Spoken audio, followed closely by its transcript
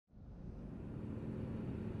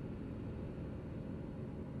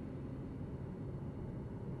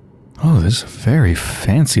Oh, this is a very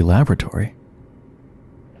fancy laboratory.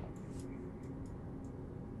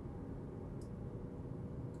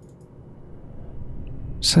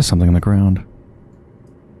 It says something on the ground.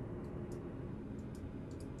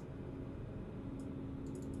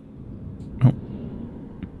 Oh.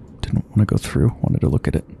 Didn't want to go through. Wanted to look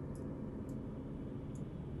at it.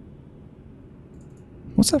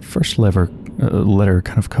 What's that first letter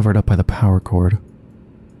kind of covered up by the power cord?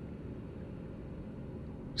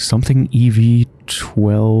 Something EV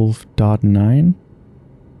 12.9?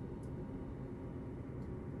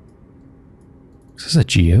 Is this a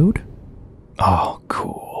geode? Oh,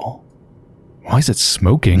 cool. Why is it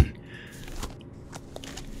smoking?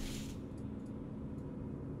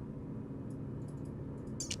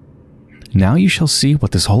 Now you shall see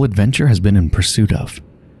what this whole adventure has been in pursuit of.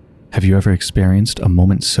 Have you ever experienced a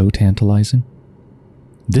moment so tantalizing?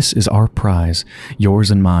 This is our prize, yours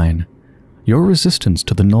and mine. Your resistance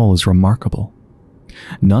to the Null is remarkable.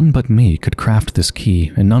 None but me could craft this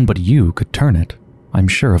key, and none but you could turn it. I'm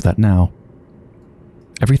sure of that now.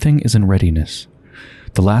 Everything is in readiness.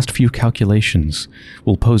 The last few calculations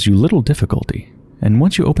will pose you little difficulty, and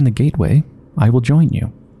once you open the gateway, I will join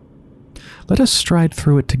you. Let us stride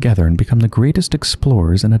through it together and become the greatest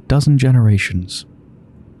explorers in a dozen generations.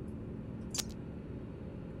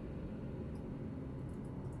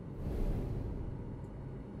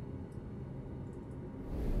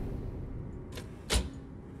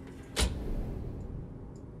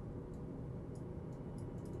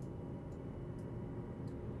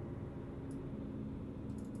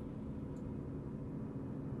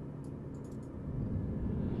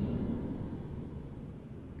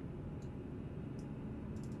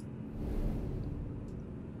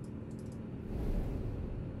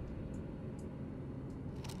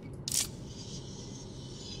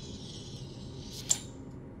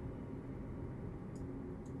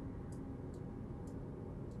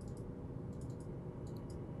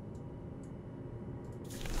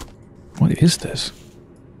 What is this?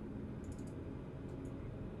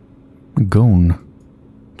 Gon.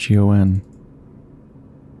 G-O-N.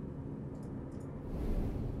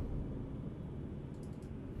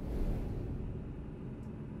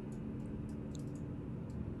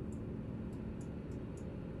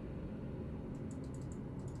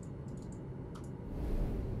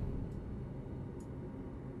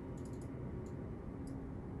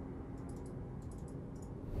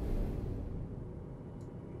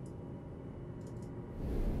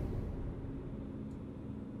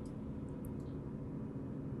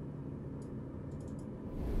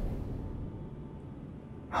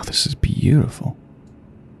 Oh, this is beautiful.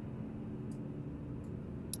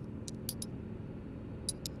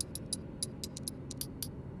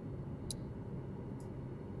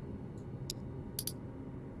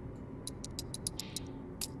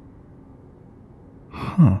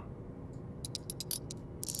 Huh.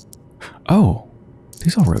 Oh,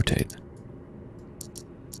 these all rotate.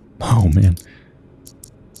 Oh, man.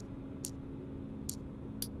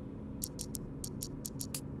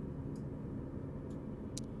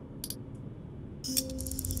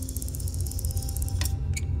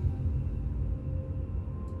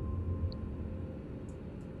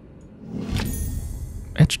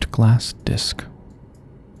 Etched glass disc. I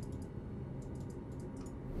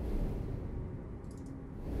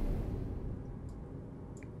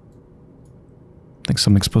think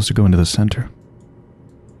something's supposed to go into the center.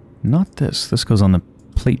 Not this. This goes on the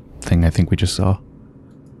plate thing I think we just saw.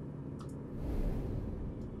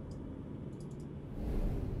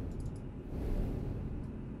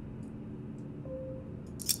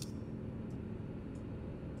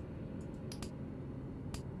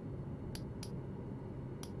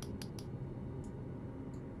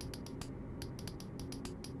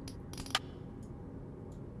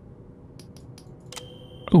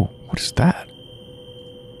 Oh, what is that?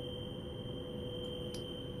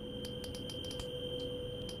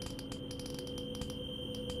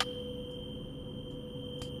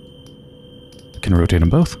 I can rotate them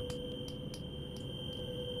both.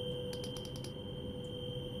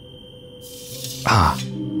 Ah.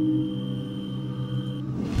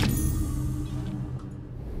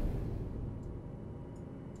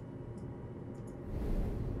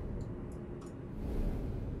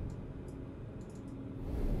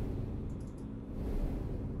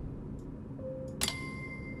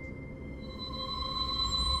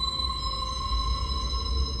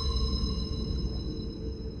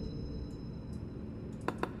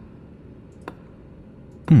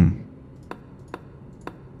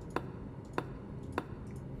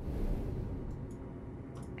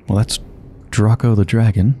 Well, that's Draco the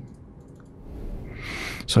Dragon.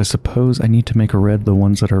 So I suppose I need to make red the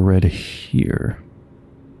ones that are red here.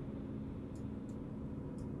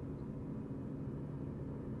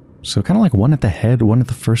 So kind of like one at the head, one at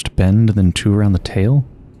the first bend, and then two around the tail.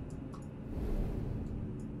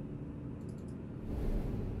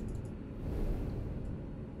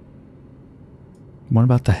 One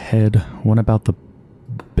about the head, one about the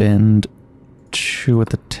bend, two at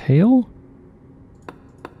the tail?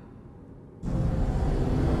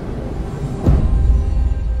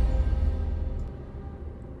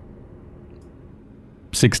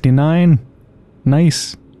 $69.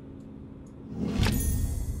 Nice.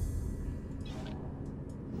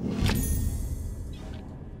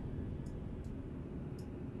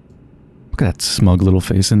 Look at that smug little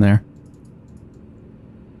face in there.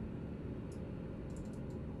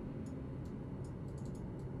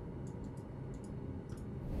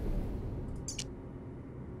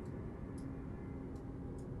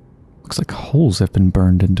 Looks like holes have been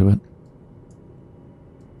burned into it.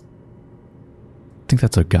 I think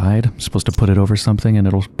that's a guide. I'm supposed to put it over something and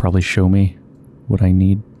it'll probably show me what I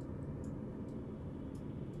need.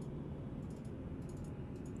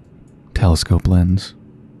 Telescope lens.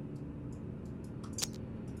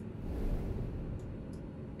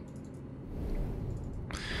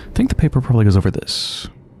 I think the paper probably goes over this.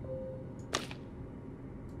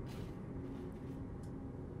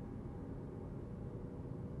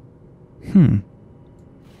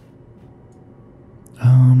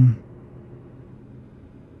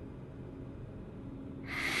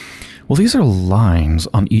 Well, these are lines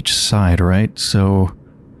on each side, right? So,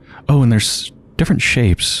 oh, and there's different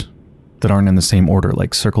shapes that aren't in the same order,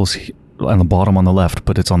 like circles on the bottom on the left,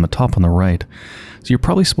 but it's on the top on the right. So you're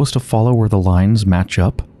probably supposed to follow where the lines match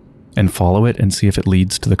up and follow it and see if it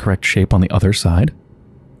leads to the correct shape on the other side.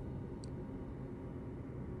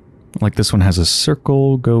 Like this one has a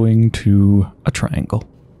circle going to a triangle.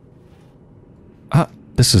 Ah,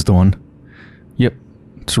 this is the one. Yep,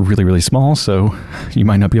 it's really, really small, so you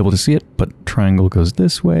might not be able to see it, but triangle goes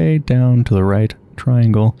this way, down to the right,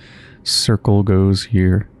 triangle, circle goes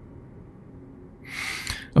here.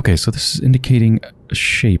 Okay, so this is indicating a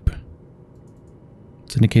shape.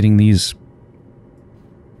 It's indicating these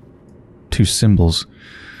two symbols.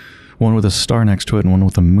 One with a star next to it and one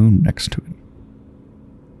with a moon next to it.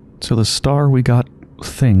 So the star we got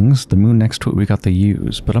things, the moon next to it we got the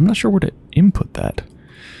U's, but I'm not sure where to input that.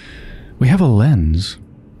 We have a lens.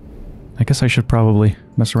 I guess I should probably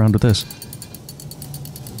mess around with this.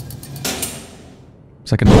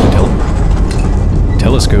 Second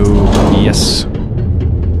telescope. Yes.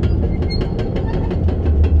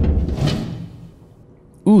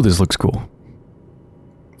 Ooh, this looks cool.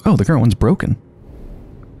 Oh, the current one's broken.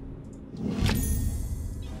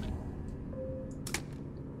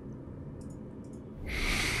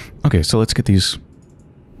 Okay, so let's get these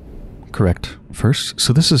correct first.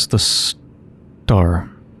 So this is the star.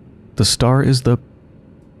 The star is the...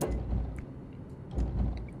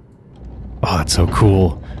 Oh, that's so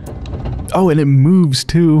cool. Oh, and it moves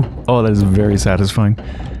too. Oh, that is very satisfying.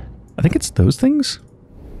 I think it's those things.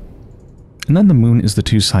 And then the moon is the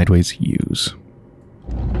two sideways U's.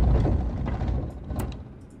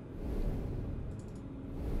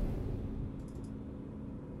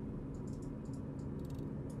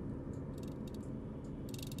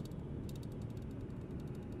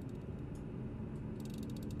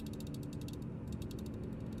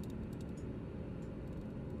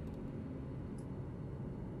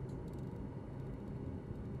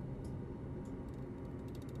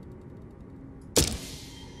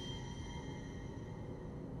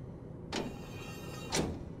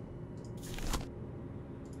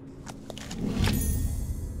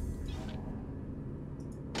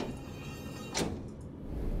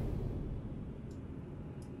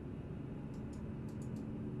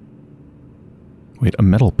 Wait, a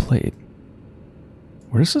metal plate.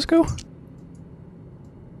 Where does this go?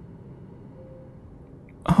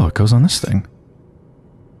 Oh, it goes on this thing.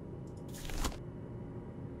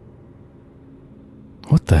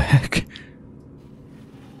 What the heck?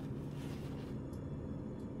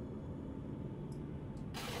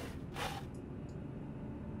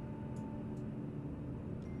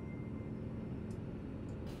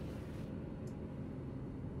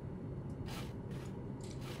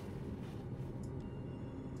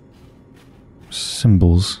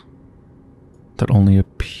 Symbols that only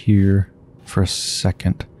appear for a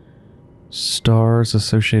second. Stars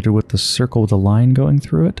associated with the circle with a line going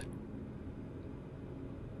through it.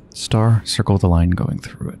 Star, circle with a line going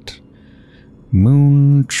through it.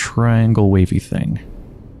 Moon, triangle, wavy thing.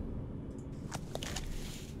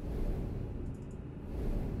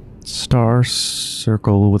 Star,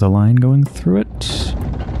 circle with a line going through it.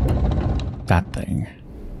 that thing.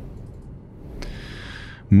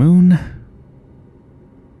 Moon.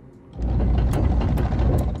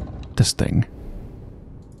 This thing.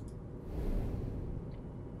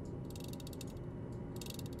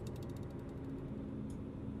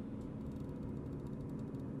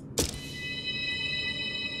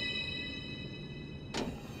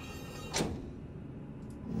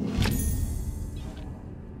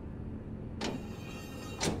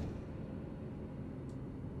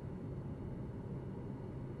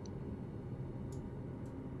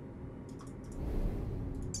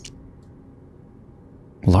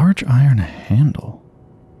 Large iron handle.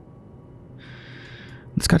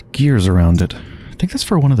 It's got gears around it. I think that's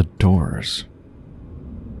for one of the doors.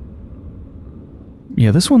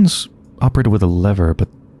 Yeah, this one's operated with a lever, but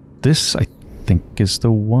this, I think, is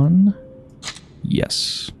the one?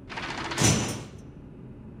 Yes.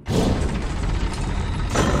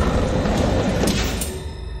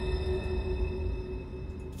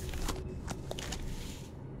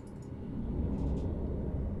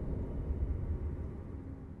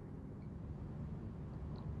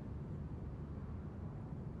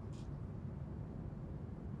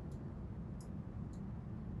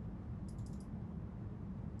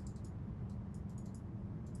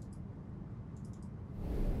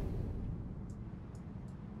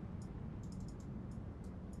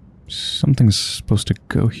 Something's supposed to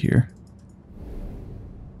go here.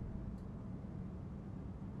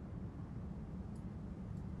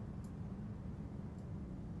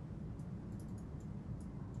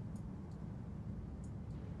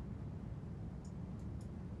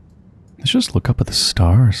 Let's just look up at the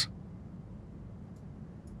stars.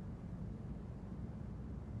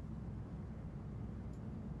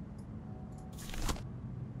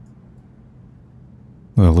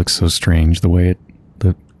 Well, it looks so strange the way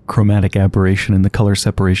the chromatic aberration and the color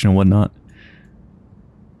separation and whatnot.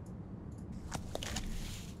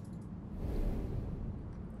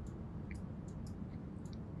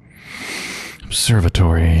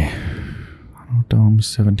 Observatory. Dome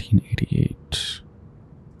 1788.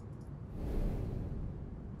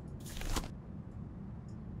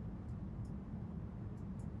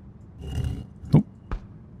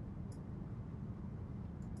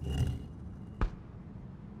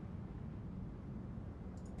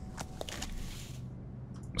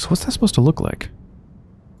 So what's that supposed to look like?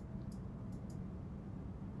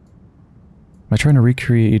 Am I trying to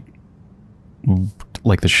recreate,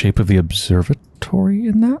 like, the shape of the observatory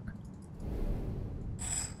in that?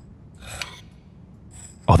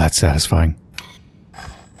 Oh, that's satisfying.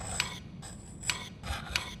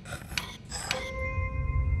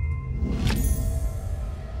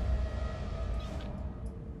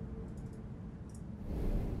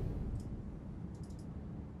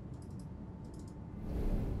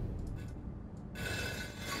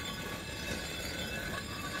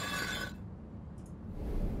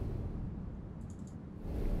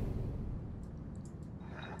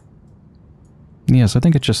 Yes, I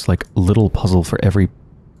think it's just like a little puzzle for every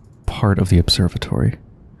part of the observatory.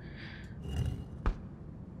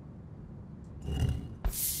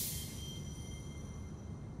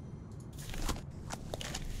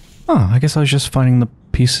 Oh, I guess I was just finding the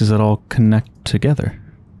pieces that all connect together.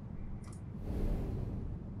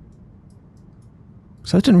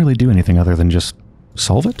 So that didn't really do anything other than just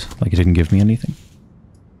solve it? Like it didn't give me anything?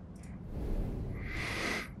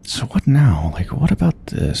 So what now? Like, what about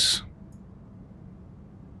this?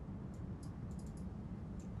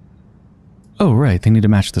 Oh, right, they need to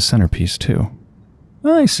match the centerpiece, too.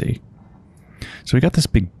 I see. So we got this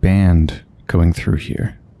big band going through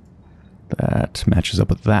here. That matches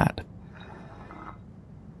up with that.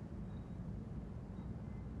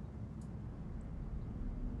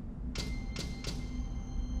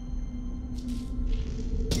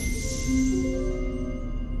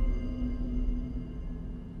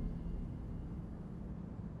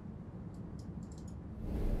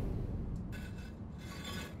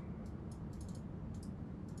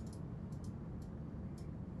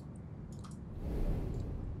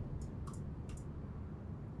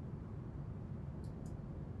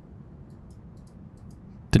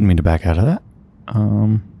 Didn't mean to back out of that.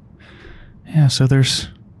 Yeah, so there's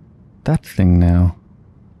that thing now.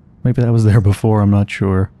 Maybe that was there before, I'm not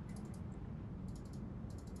sure.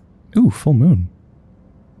 Ooh, full moon.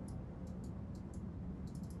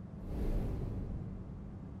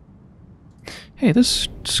 Hey, this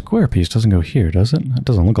square piece doesn't go here, does it? It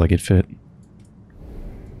doesn't look like it fit.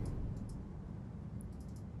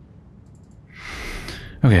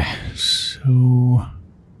 Okay, so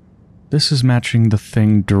this is matching the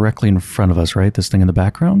thing directly in front of us, right? This thing in the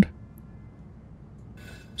background?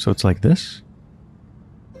 So it's like this?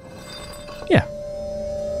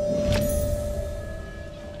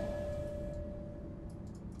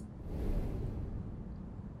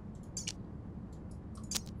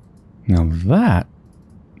 Now that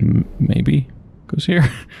maybe goes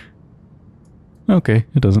here. Okay,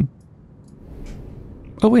 it doesn't.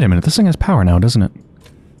 Oh, wait a minute. This thing has power now, doesn't it?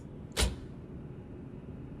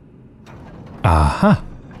 Aha!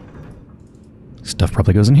 Stuff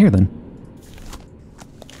probably goes in here then.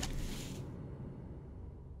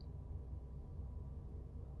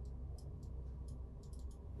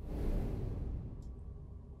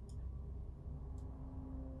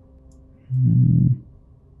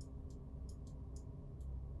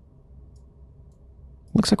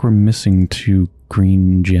 Looks like we're missing 2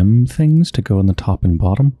 green gem things to go on the top and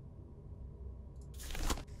bottom.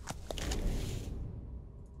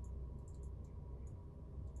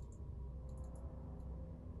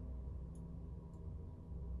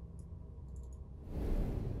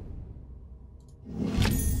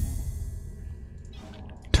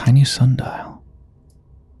 Tiny sundial.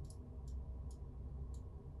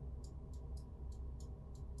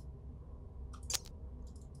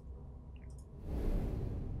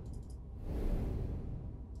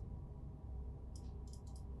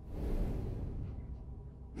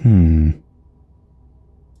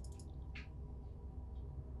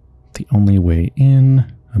 The only way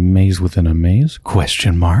in, a maze within a maze?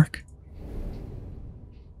 Question mark.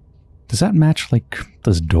 Does that match, like,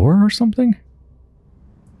 this door or something?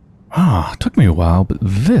 Ah, took me a while, but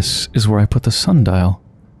this is where I put the sundial.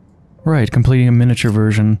 Right, completing a miniature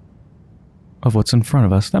version of what's in front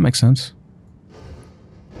of us. That makes sense.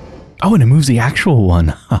 Oh, and it moves the actual one.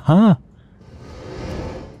 Haha.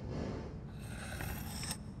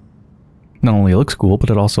 Not only it looks cool, but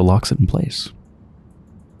it also locks it in place.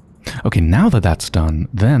 Okay, now that that's done,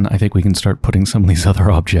 then I think we can start putting some of these other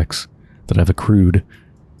objects that I've accrued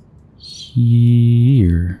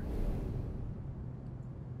here.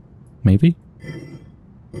 Maybe?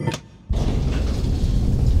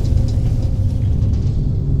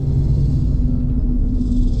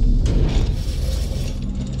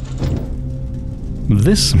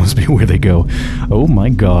 This must be where they go. Oh my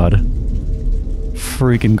god.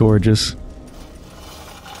 Freaking gorgeous.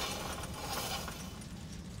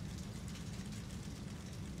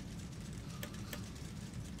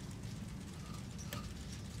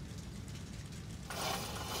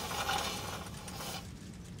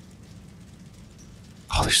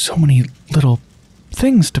 Oh, there's so many little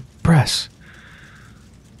things to press.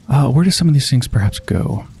 Where do some of these things perhaps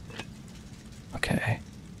go? Okay.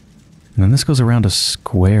 And then this goes around a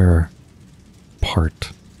square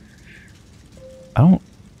part. I don't...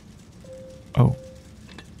 Oh.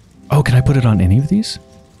 Oh, can I put it on any of these?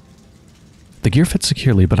 The gear fits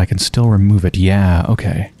securely, but I can still remove it. Yeah,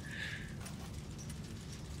 okay.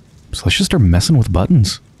 So let's just start messing with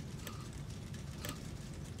buttons.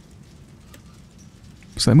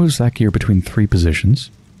 So that moves that gear between 3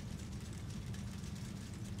 positions.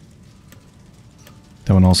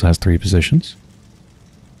 That one also has 3 positions.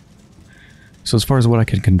 So as far as what I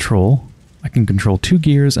can control 2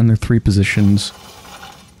 gears and their 3 positions.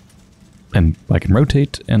 And I can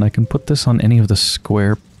rotate, and I can put this on any of the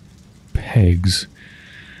square pegs,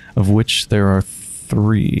 of which there are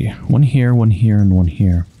 3. 1 here, 1 here, and 1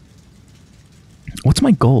 here. What's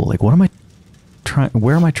my goal? Like, what am I trying...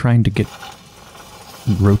 Where am I trying to get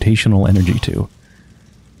rotational energy to?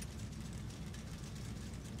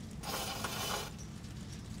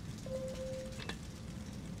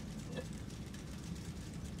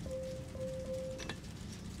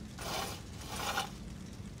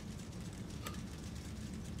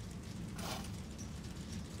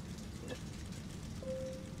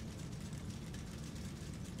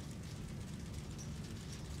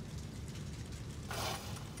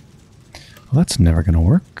 Well, that's never gonna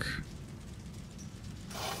work.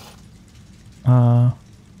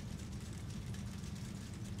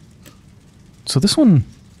 So this one,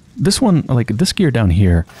 like this gear down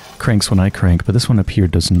here cranks when I crank, but this one up here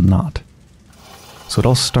does not. So it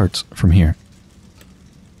all starts from here.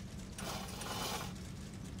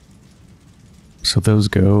 So those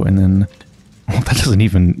go, and then, well, that doesn't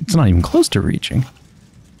even, it's not even close to reaching.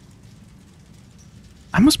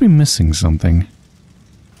 I must be missing something.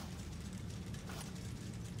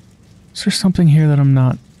 Is there something here that I'm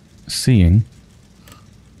not seeing?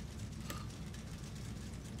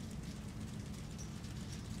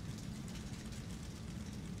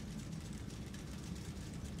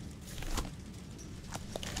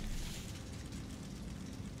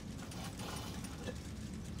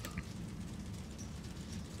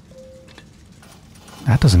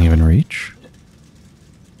 That doesn't even reach.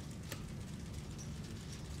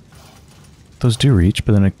 Those do reach,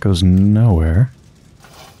 but then it goes nowhere.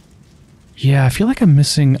 Yeah, I feel like I'm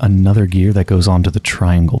missing another gear that goes onto the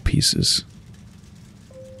triangle pieces.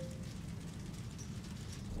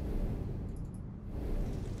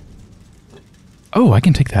 Oh, I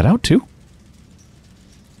can take that out too?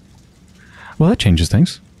 Well, that changes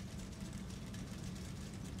things.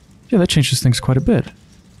 Yeah, that changes things quite a bit.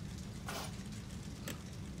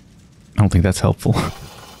 I don't think that's helpful.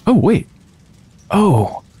 Oh, wait.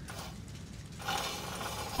 Oh.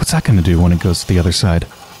 What's that going to do when it goes to the other side?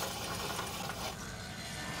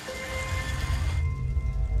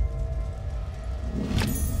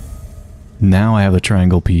 Now I have the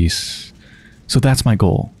triangle piece. So that's my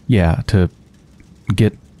goal. Yeah, to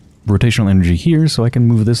get rotational energy here so I can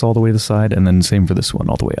move this all the way to the side, and then same for this one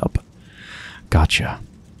all the way up. Gotcha.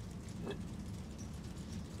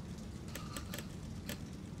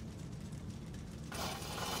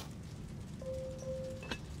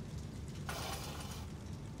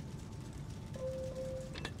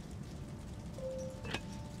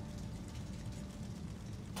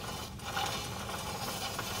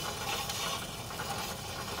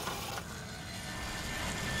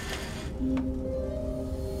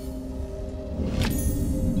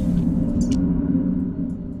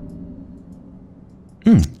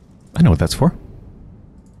 I know what that's for.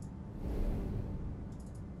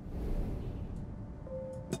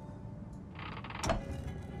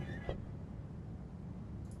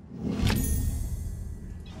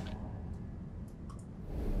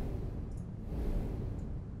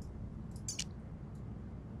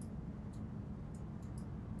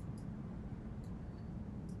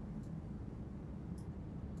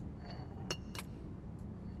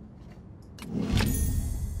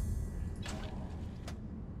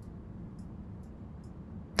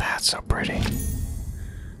 That's so pretty.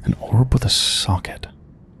 An orb with a socket.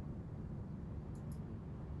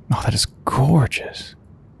 Oh, that is gorgeous.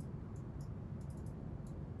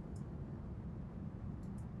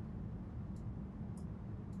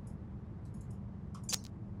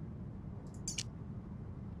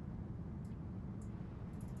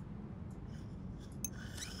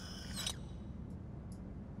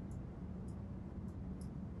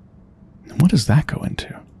 And what does that go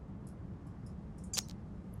into?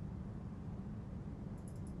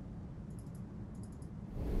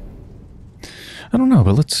 I don't know,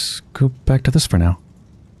 but let's go back to this for now.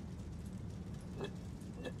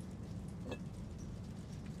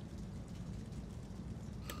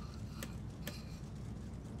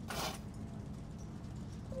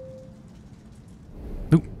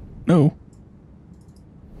 Oop, no.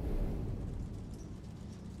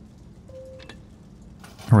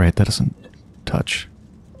 Alright, that doesn't touch.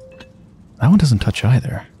 That one doesn't touch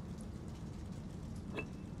either.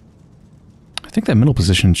 I think that middle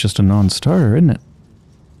position is just a non-starter, isn't it?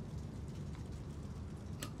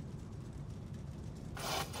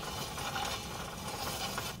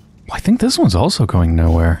 Well, I think this one's also going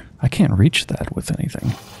nowhere. I can't reach that with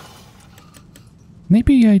anything.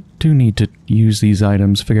 Maybe I do need to use these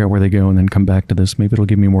items, figure out where they go, and then come back to this. Maybe it'll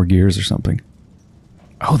give me more gears or something.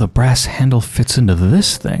 Oh, the brass handle fits into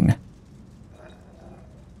this thing.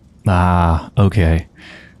 Ah, okay.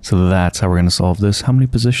 So that's how we're going to solve this. How many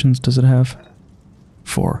positions does it have?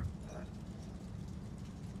 4.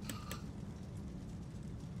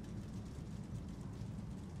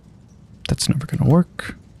 That's never going to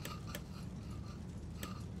work.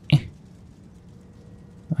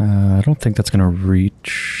 I don't think that's going to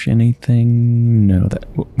reach anything. No, that...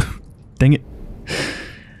 Dang it.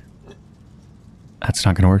 That's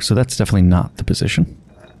not going to work, so that's definitely not the position.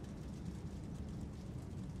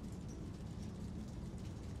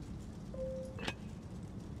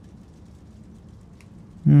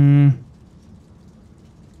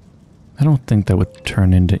 I don't think that would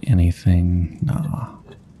turn into anything. Nah.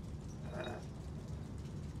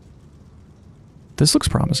 This looks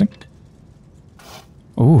promising.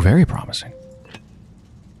 Oh, very promising.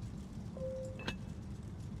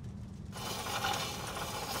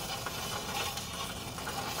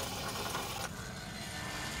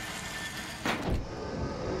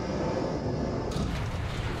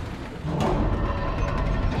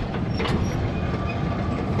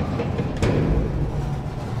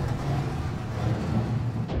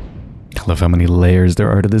 I love how many layers there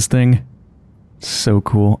are to this thing. So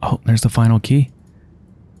cool. Oh, there's the final key.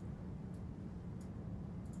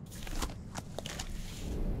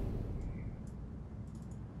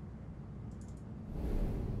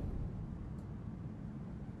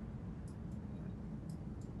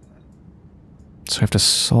 So I have to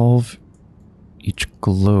solve each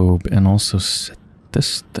globe and also set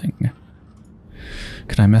this thing.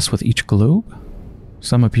 Can I mess with each globe?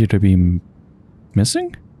 Some appear to be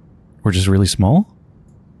missing? Or just really small?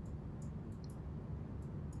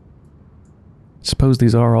 Suppose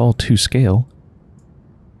these are all to scale.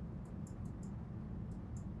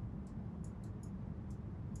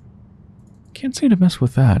 can't seem to mess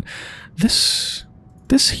with that. This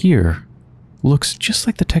here looks just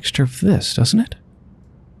like the texture of this, doesn't it?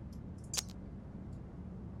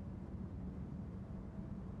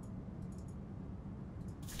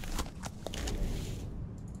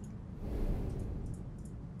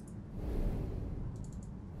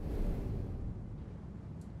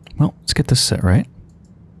 Well, let's get this set right.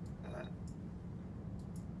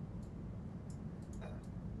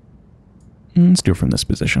 Let's do it from this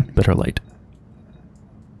position. Better light.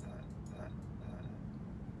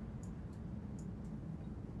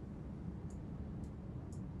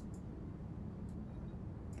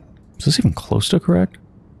 Is this even close to correct?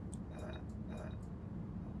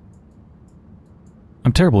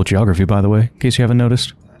 I'm terrible at geography, by the way, in case you haven't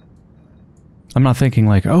noticed. I'm not thinking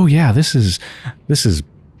like, oh yeah, this is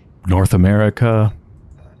North America.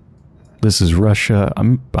 This is Russia.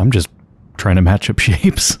 I'm just trying to match up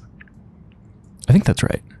shapes. I think that's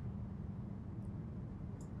right.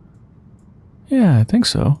 Yeah, I think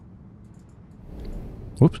so.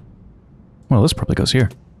 Whoops. Well, this probably goes here.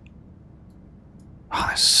 Oh,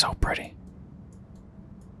 that's so pretty.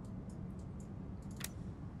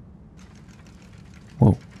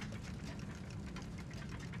 Whoa.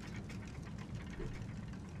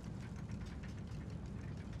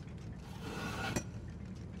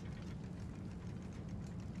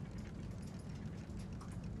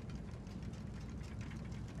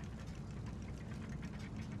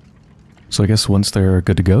 So I guess once they're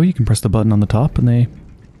good to go, you can press the button on the top and they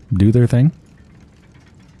do their thing.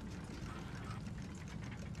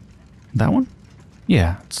 That one?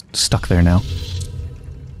 Yeah, it's stuck there now.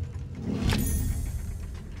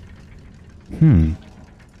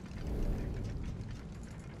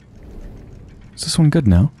 Is this one good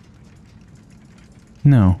now?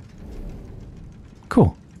 No.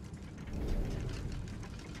 Cool.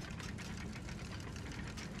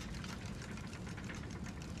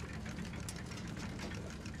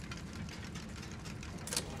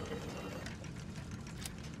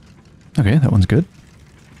 Okay, that one's good.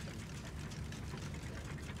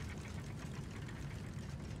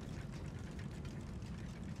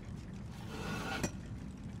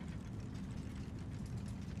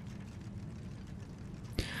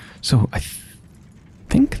 So I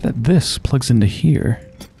think that this plugs into here.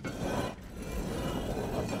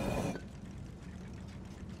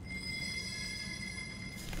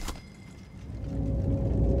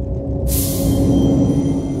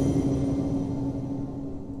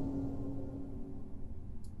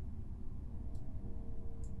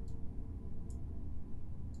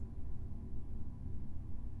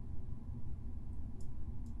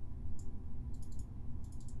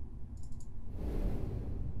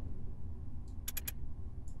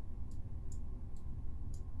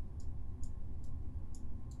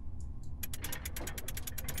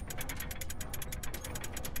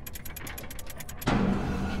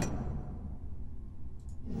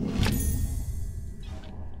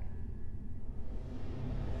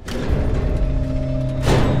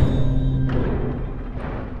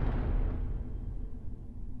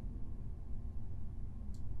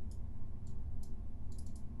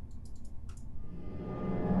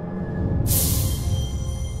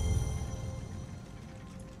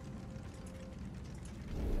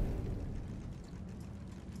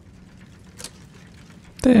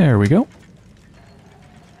 There we go.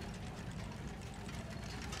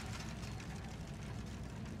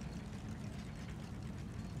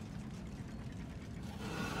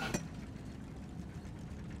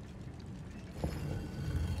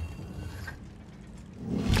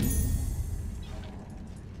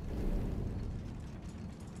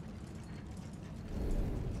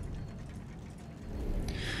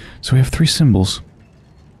 So we have 3 symbols.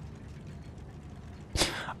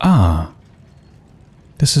 Ah.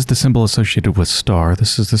 This is the symbol associated with star.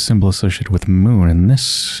 This is the symbol associated with moon. And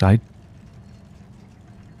this, I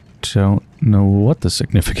don't know what the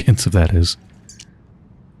significance of that is.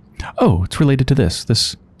 Oh, it's related to this.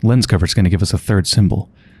 This lens cover is going to give us a 3rd symbol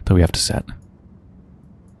that we have to set.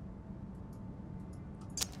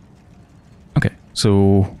 Okay,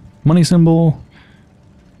 so money symbol.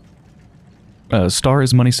 Star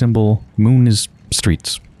is money symbol. Moon is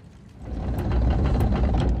streets.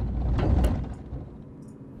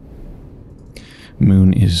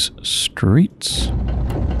 Moon is streets.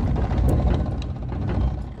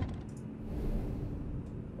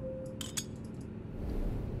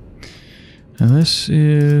 And this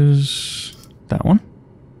is that one.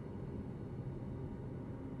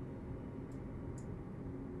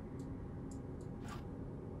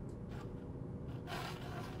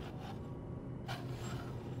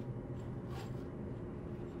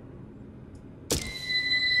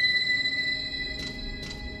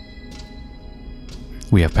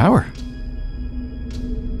 We have power.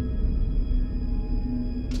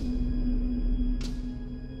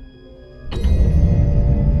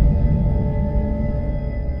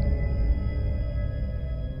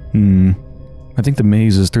 I think the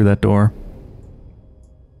maze is through that door.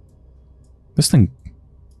 This thing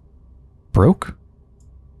broke?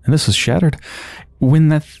 And this is shattered? When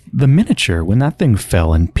that thing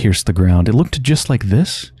fell and pierced the ground, it looked just like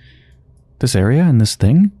this? This area and this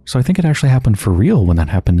thing? So I think it actually happened for real when that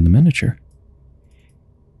happened in the miniature.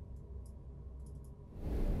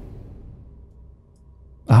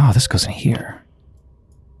 Ah, this goes in here.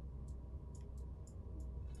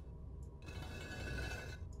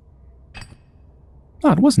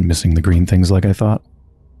 Oh, it wasn't missing the green things like I thought.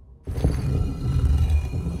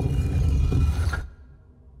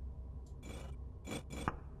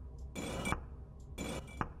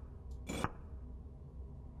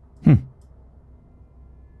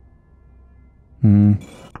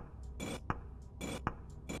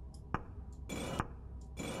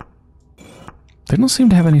 They don't seem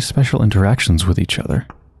to have any special interactions with each other.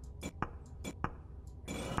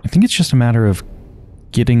 I think it's just a matter of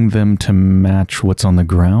getting them to match what's on the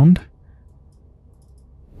ground.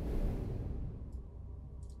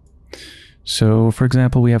 So, for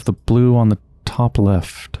example, we have the blue on the top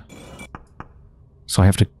left. So I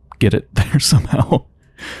have to get it there somehow.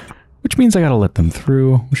 Which means I gotta let them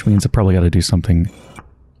through, which means I probably gotta do something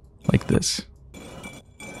like this.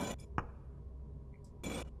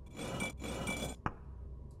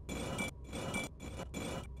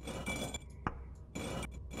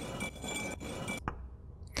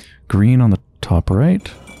 Green on the top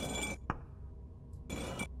right.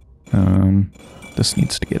 This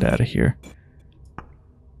needs to get out of here.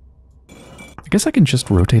 I guess I can just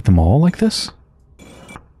rotate them all like this.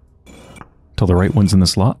 Till the right one's in the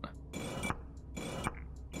slot.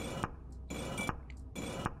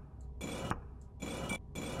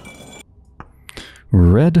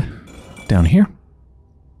 Red down here.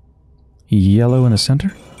 Yellow in the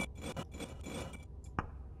center.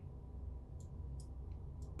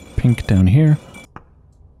 Pink down here.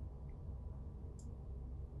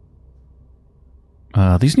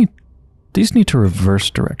 These need to reverse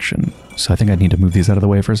direction, so I think I need to move these out of the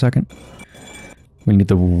way for a second. We need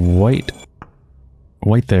the white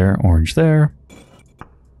there, orange there,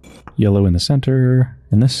 yellow in the center,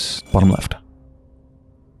 and this bottom left.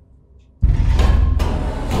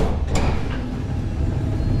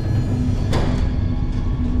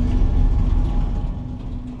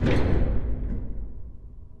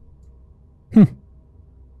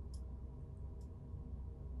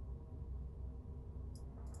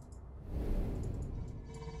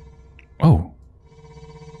 Oh.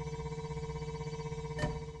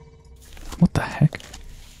 What the heck?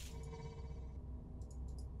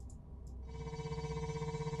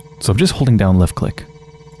 So I'm just holding down left click.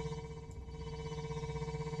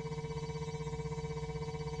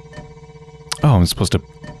 Oh, I'm supposed to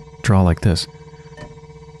draw like this.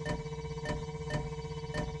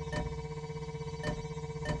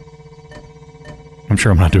 I'm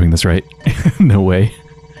sure I'm not doing this right. No way.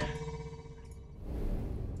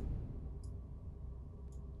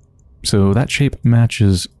 So that shape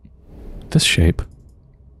matches this shape.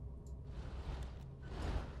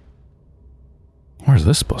 Where's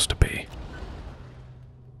this supposed to be?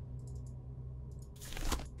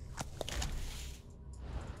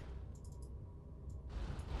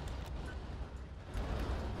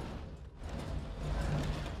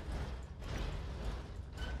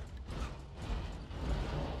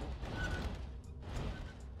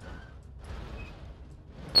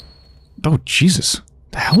 Oh, Jesus.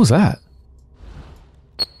 The hell was that?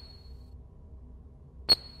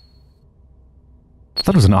 I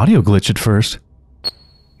thought it was an audio glitch at first.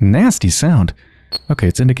 Nasty sound. Okay,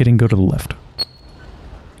 it's indicating go to the left.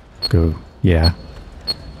 Go, yeah.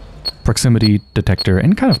 Proximity detector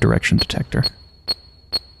and kind of direction detector.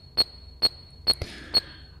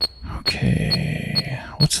 Okay,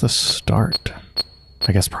 what's the start?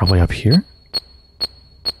 I guess probably up here?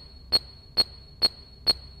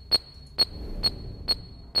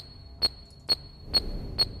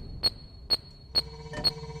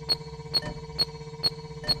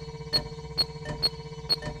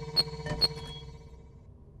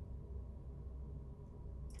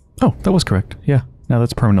 Oh, that was correct. Yeah, now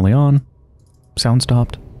that's permanently on. Sound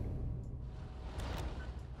stopped.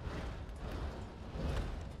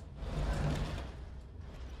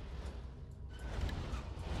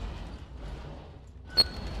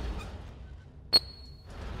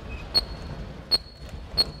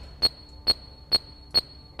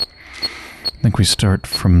 I think we start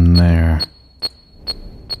from there.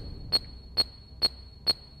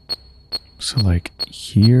 So like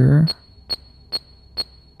here.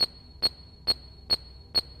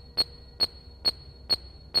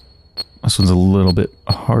 This one's a little bit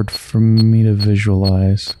hard for me to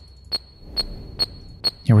visualize.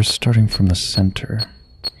 Yeah, we're starting from the center.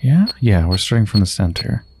 Yeah? Yeah, we're starting from the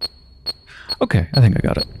center. Okay, I think I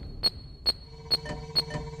got it.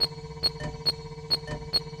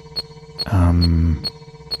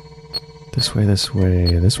 This way, this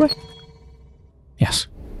way, this way? Yes.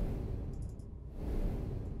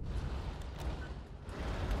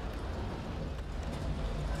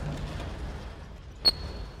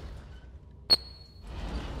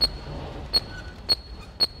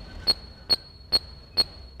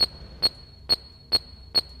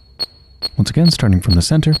 Once again, starting from the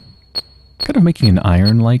center, kind of making an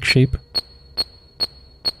iron-like shape.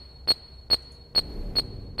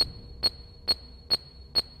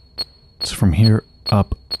 So from here,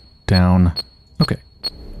 up, down. Okay.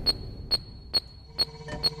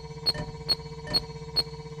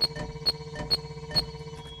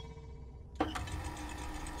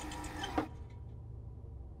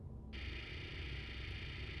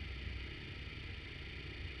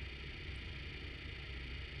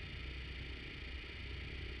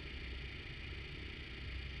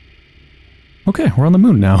 Okay, we're on the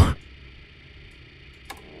moon now.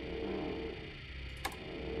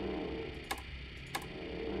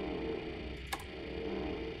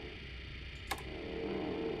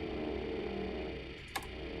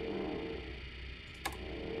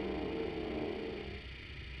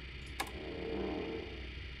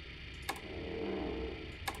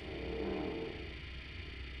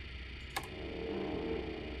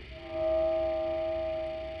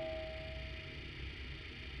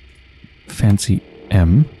 Fancy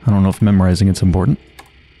M. I don't know if memorizing it's important.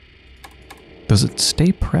 Does it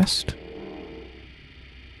stay pressed?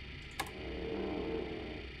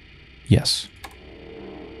 Yes.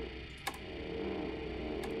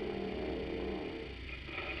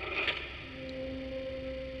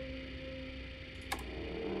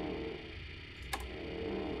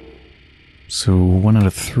 So 1 out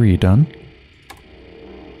of 3 done.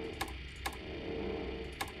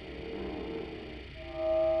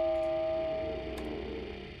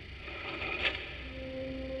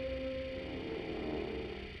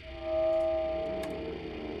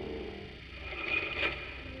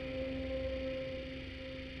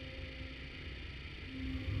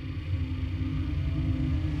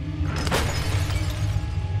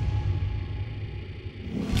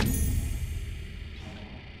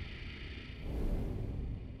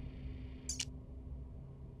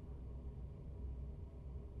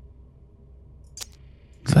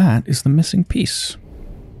 That is the missing piece.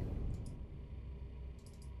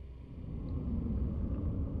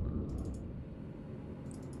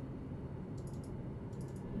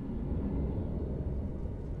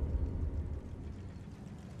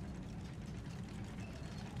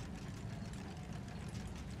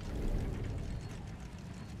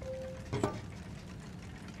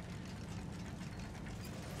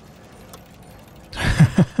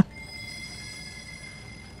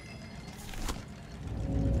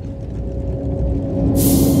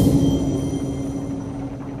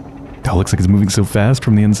 Oh, looks like it's moving so fast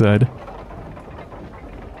from the inside.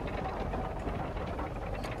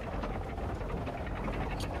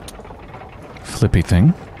 Flippy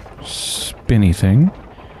thing. Spinny thing.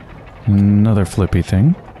 Another flippy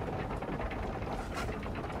thing.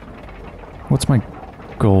 What's my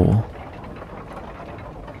goal?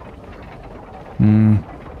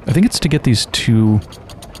 I think it's to get these 2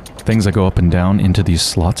 things that go up and down into these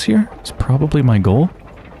slots here. It's probably my goal.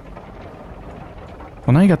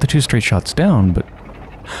 Well, now you got the 2 straight shots down, but...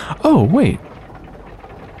 Oh, wait.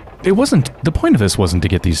 It wasn't... The point of this wasn't to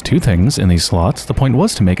get these 2 things in these slots. The point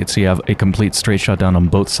was to make it so you have a complete straight shot down on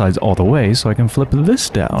both sides all the way, so I can flip this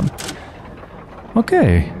down.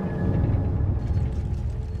 Okay.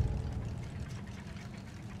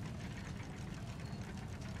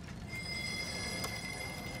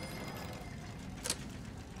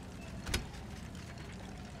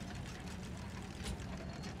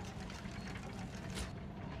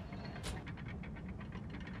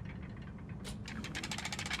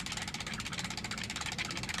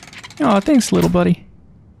 Oh, thanks, little buddy.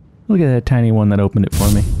 Look at that tiny one that opened it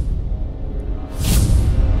for me.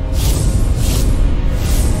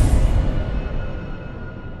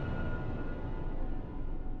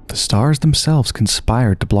 The stars themselves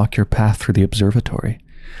conspired to block your path through the observatory,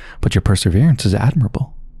 but your perseverance is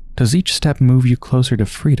admirable. Does each step move you closer to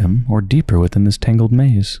freedom or deeper within this tangled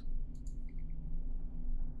maze?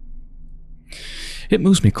 It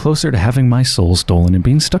moves me closer to having my soul stolen and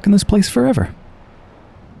being stuck in this place forever.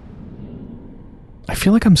 I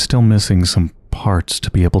feel like I'm still missing some parts to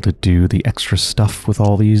be able to do the extra stuff with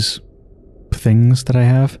all these things that I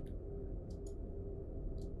have.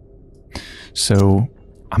 So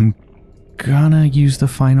I'm gonna use the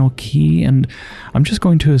final key, and I'm just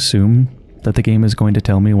going to assume that the game is going to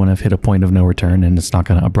tell me when I've hit a point of no return and it's not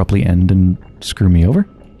going to abruptly end and screw me over.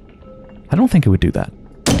 I don't think it would do that.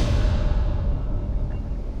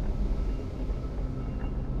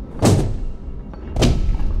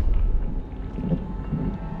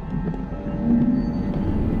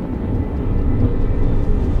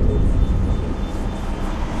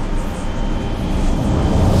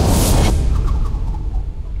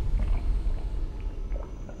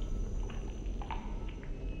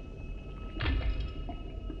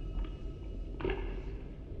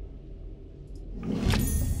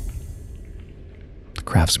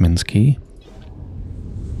 Craftsman's key.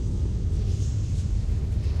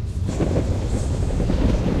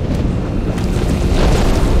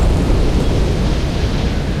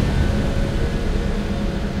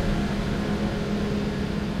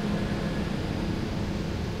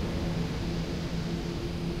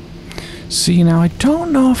 See, now I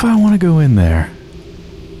don't know if I want to go in there.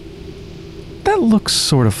 That looks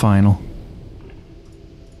sort of final.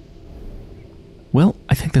 Well,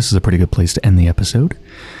 I think this is a pretty good place to end the episode.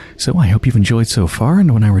 So I hope you've enjoyed so far,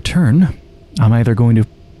 and when I return, I'm either going to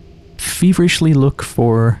feverishly look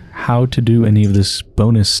for how to do any of this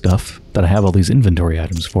bonus stuff that I have all these inventory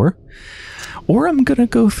items for, or I'm gonna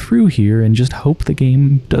go through here and just hope the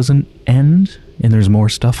game doesn't end and there's more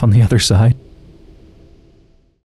stuff on the other side.